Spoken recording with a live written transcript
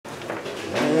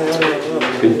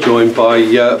Been joined by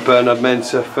Bernard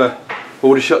Mensah for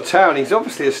Aldershot Town. He's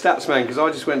obviously a stats man because I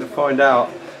just went to find out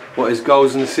what his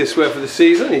goals and assists were for the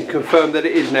season. He's confirmed that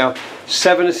it is now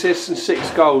 7 assists and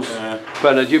 6 goals. Yeah.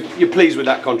 Bernard, you're pleased with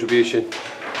that contribution?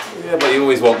 Yeah, but you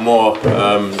always want more.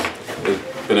 There's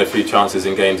been a few chances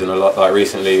in games, and a lot like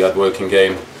recently I'd Woking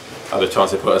game, I had a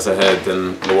chance to put us ahead,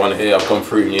 and the one here I've gone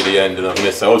through near the end and I've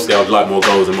missed. So obviously I'd like more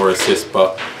goals and more assists,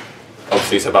 but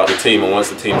obviously it's about the team, and once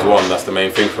the team's won, that's the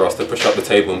main thing for us, to push up the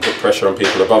table and put pressure on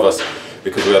people above us,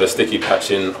 because we had a sticky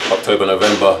patch in October,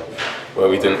 November where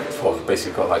we didn't, well,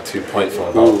 basically got like 2 points from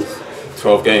about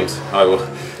 12 games. Yeah,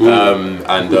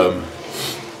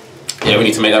 we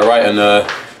need to make that right and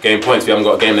gain points. We haven't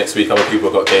got a game next week, other people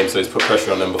have got games, so it's put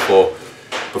pressure on them before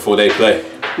they play.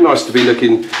 Nice to be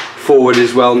looking forward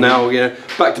as well now, you know,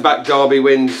 back-to-back derby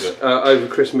wins over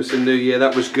Christmas and New Year.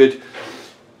 That was good.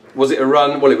 Was it a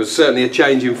run? Well, it was certainly a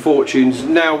change in fortunes.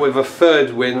 Now with a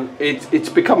third win, it's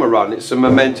become a run. It's a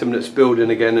momentum that's building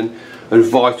again, and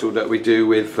vital that we do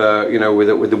with you know,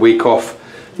 with the week off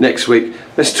next week.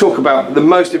 Let's talk about the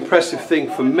most impressive thing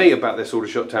for me about this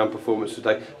Aldershot Town performance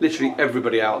today. Literally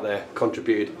everybody out there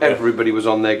contributed. Everybody was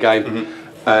on their game,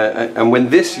 and when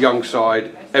this young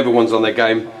side, everyone's on their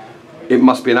game, it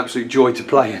must be an absolute joy to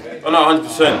play in. Oh no,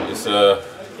 100%. It's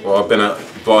well, I've been at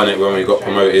Barnet when we got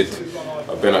promoted.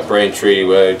 I've been at Braintree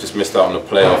where we just missed out on the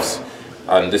playoffs,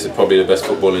 and this is probably the best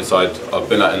footballing side I've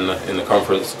been at in the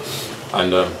conference.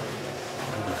 And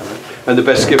the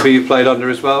best skipper you've played under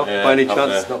as well, by any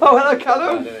chance? There. Oh, hello,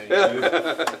 Callum.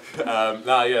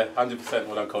 No, yeah, 100%.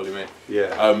 Well done, Coley, mate.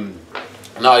 Yeah.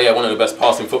 No, yeah, one of the best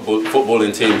passing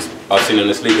footballing teams I've seen in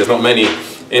this league. There's not many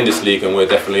in this league, and we're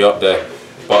definitely up there.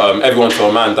 But everyone to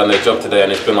a man done their job today,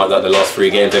 and it's been like that the last 3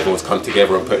 games. Everyone's come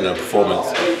together and put in a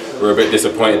performance. We're a bit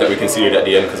disappointed that we conceded at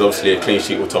the end, because obviously a clean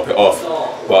sheet will top it off.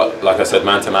 But like I said,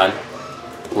 man to man,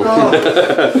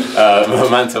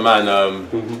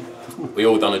 we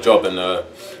all done a job, and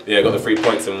yeah, got the 3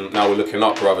 points, and now we're looking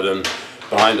up rather than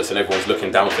behind us, and everyone's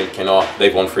looking down thinking, oh,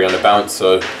 they've won 3 on the bounce,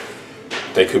 so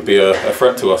they could be a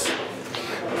threat to us.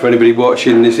 For anybody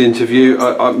watching this interview,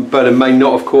 Bernard may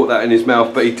not have caught that in his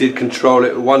mouth, but he did control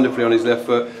it wonderfully on his left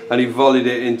foot, and he volleyed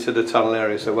it into the tunnel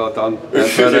area. So well done,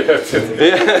 Bernard.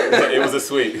 It was a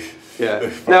sweep. Yeah.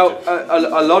 Now,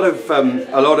 a lot of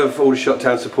Aldershot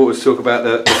Town supporters talk about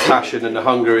the passion and the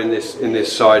hunger in this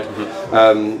side,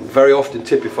 very often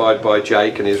typified by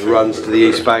Jake and his runs to the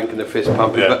East Bank and the fist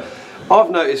pumping. But I've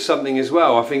noticed something as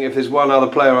well. I think if there's one other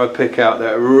player I'd pick out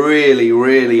that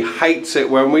really hates it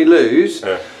when we lose,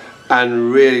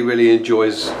 and really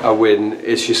enjoys a win,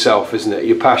 it's yourself, isn't it?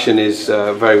 Your passion is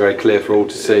very clear for all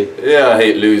to see. Yeah, I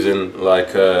hate losing,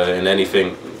 like in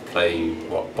anything. Play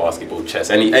what, basketball, chess,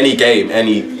 any game,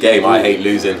 I hate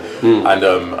losing. And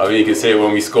I mean, you can see it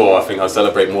when we score. I think I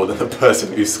celebrate more than the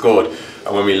person who scored,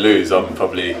 and when we lose, I'm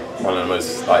probably one of the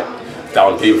most like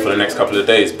down people for the next couple of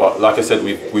days. But like I said,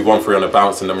 we won 3 on the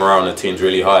bounce, and the morale on the team's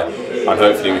really high, and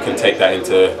hopefully we can take that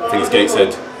into, I think it's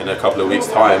Gateshead in a couple of weeks'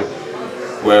 time,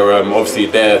 where obviously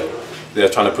they're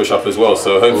trying to push up as well.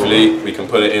 So hopefully we can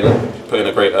put in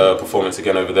a great performance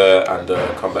again over there, and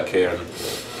come back here and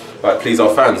please our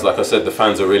fans. Like I said, the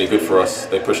fans are really good for us.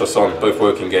 They push us on, both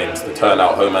Woking games, the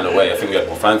turnout home and away. I think we had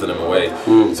more fans than them away,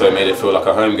 so it made it feel like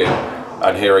a home game.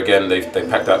 And here again, they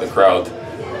packed out the crowd.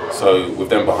 So with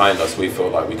them behind us, we feel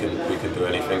like we can do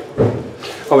anything.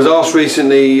 I was asked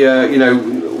recently, you know,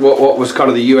 what was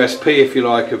kind of the USP, if you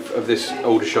like, of this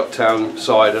Aldershot Town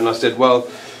side, and I said, well,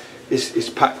 it's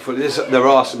packed full. There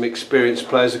are some experienced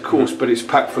players, of course, but it's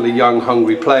packed full of young,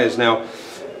 hungry players. Now,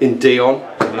 in Dion,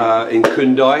 in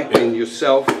Kundai, in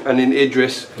yourself, and in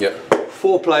Idris.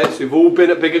 4 players who've all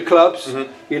been at bigger clubs,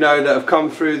 you know, that have come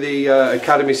through the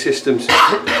academy systems.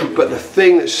 But the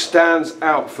thing that stands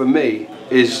out for me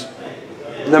is,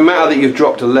 no matter that you've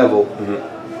dropped a level,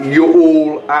 you're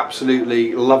all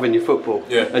absolutely loving your football.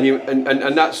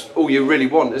 And that's all you really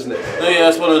want, isn't it? No, yeah,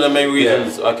 that's one of the main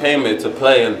reasons I came here, to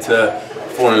play and to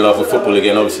fall in love with football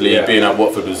again. Obviously, being at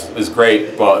Watford was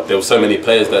great, but there were so many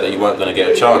players there that you weren't going to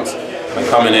get a chance. And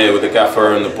coming here with the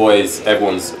gaffer and the boys,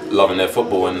 everyone's loving their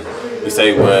football, and we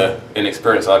say we're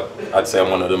inexperienced. I'd say I'm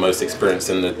one of the most experienced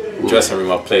in the dressing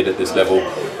room. I've played at this level,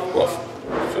 well,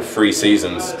 for 3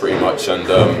 seasons pretty much, and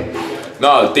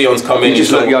no, Dion's come in. You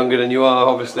just look younger than you are,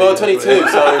 obviously. Well, 22, so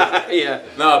yeah.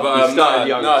 No, but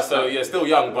so yeah, still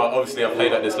young. But obviously, I've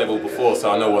played at this level before, so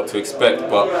I know what to expect.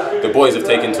 But the boys have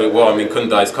taken to it well. I mean,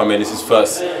 Kundai's come in. This is his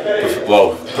first,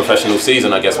 well, professional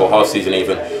season, I guess, or half season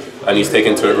even, and he's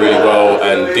taken to it really well.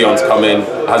 And Dion's come in,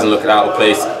 hasn't looked out of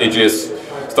place. Idris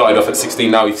started off at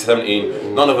 16, now he's 17.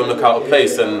 none of them look out of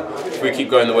place, and if we keep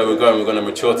going the way we're going to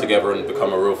mature together and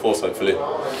become a real force, hopefully.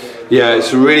 Yeah,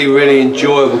 it's really, really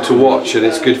enjoyable to watch, and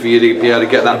it's good for you to be able to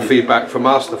get that feedback from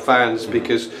us, the fans,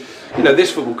 because you know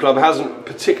this football club hasn't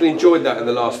particularly enjoyed that in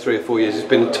the last 3 or 4 years. It's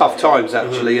been tough times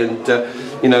actually, and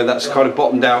you know that's kind of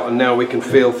bottomed out, and now we can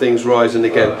feel things rising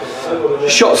again.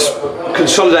 Shots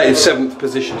consolidated 7th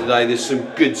position today. There's some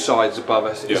good sides above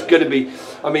us. It's going to be,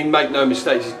 I mean, make no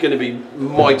mistakes, it's going to be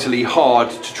mightily hard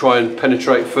to try and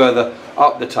penetrate further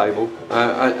up the table,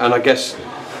 and I guess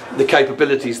the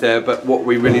capabilities there, but what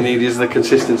we really need is the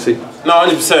consistency. No,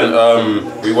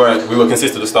 100%. We were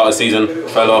consistent at the start of the season,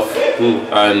 fell off,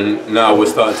 and now we're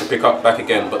starting to pick up back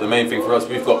again. But the main thing for us,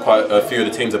 we've got quite a few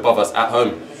of the teams above us at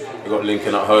home. We've got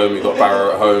Lincoln at home, we've got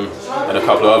Barrow at home, and a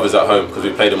couple of others at home because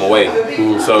we played them away.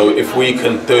 So if we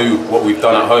can do what we've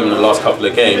done at home in the last couple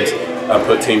of games and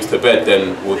put teams to bed,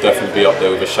 then we'll definitely be up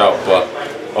there with a shout. But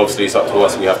obviously it's up to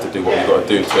us. We have to do what we've got to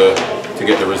do to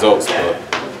get the results.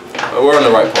 But we're on the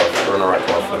right path. We're on the right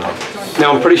path for now.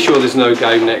 Now I'm pretty sure there's no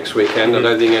game next weekend. I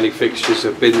don't think any fixtures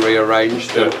have been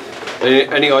rearranged.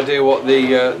 Any idea what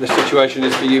the situation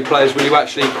is for you players? Will you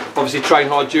actually obviously train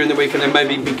hard during the week and then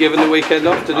maybe be given the weekend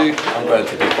off to do? I'm going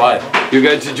to Dubai. You're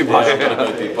going to Dubai? Yeah, I'm going to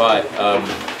go to Dubai.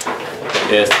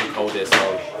 Yeah, it's too cold here,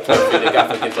 so hopefully the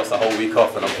gaffer gives us a whole week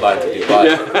off and I'm flying to Dubai.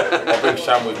 Yeah. I'll bring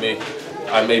Sham with me.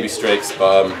 And maybe Strakes,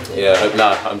 but yeah,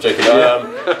 I'm joking.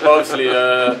 Obviously,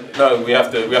 no, we have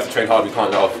to train hard. We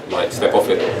can't step off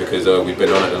it because we've been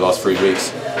on it the last 3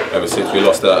 weeks ever since we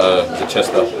lost at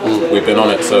Chester. We've been on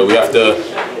it, so we have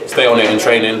to stay on it in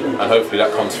training, and hopefully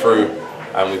that comes through.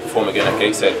 And we perform again at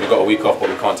Gateshead. We've got a week off, but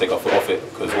we can't take our foot off it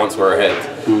because once we're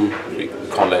ahead, we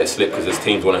can't let it slip because there's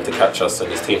teams wanting to catch us and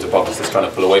there's teams above us that's trying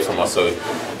to pull away from us. So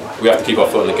we have to keep our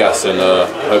foot on the gas and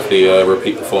hopefully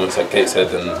repeat performance at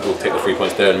Gateshead, and we'll take the 3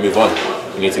 points there and move on.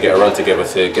 We need to get a run together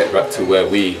to get back to where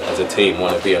we as a team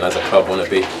want to be and as a club want to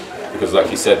be, because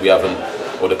like you said, we haven't,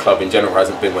 or the club in general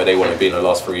hasn't been where they want to be in the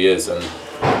last 3 years, and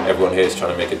everyone here is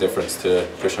trying to make a difference to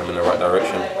push them in the right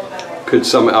direction. Could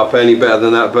sum it up any better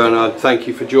than that, Bernard. Thank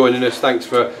you for joining us. Thanks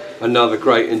for another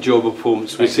great enjoyable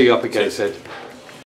performance. We'll see you up at Gateshead.